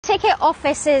ticket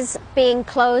offices being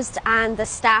closed and the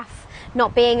staff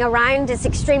not being around is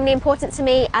extremely important to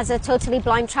me as a totally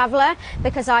blind traveller,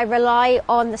 because I rely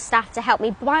on the staff to help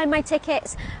me buy my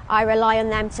tickets. I rely on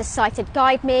them to sighted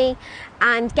guide me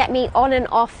and get me on and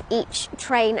off each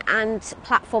train and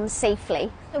platform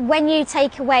safely. When you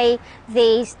take away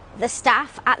the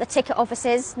staff at the ticket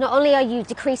offices, not only are you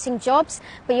decreasing jobs,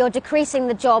 but you're decreasing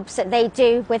the jobs that they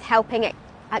do with helping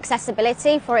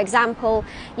accessibility, for example,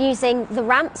 using the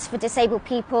ramps for disabled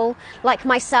people like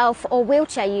myself or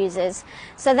wheelchair users.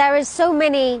 So there is so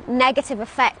many negative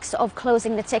effects of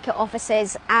closing the ticket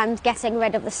offices and getting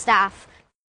rid of the staff.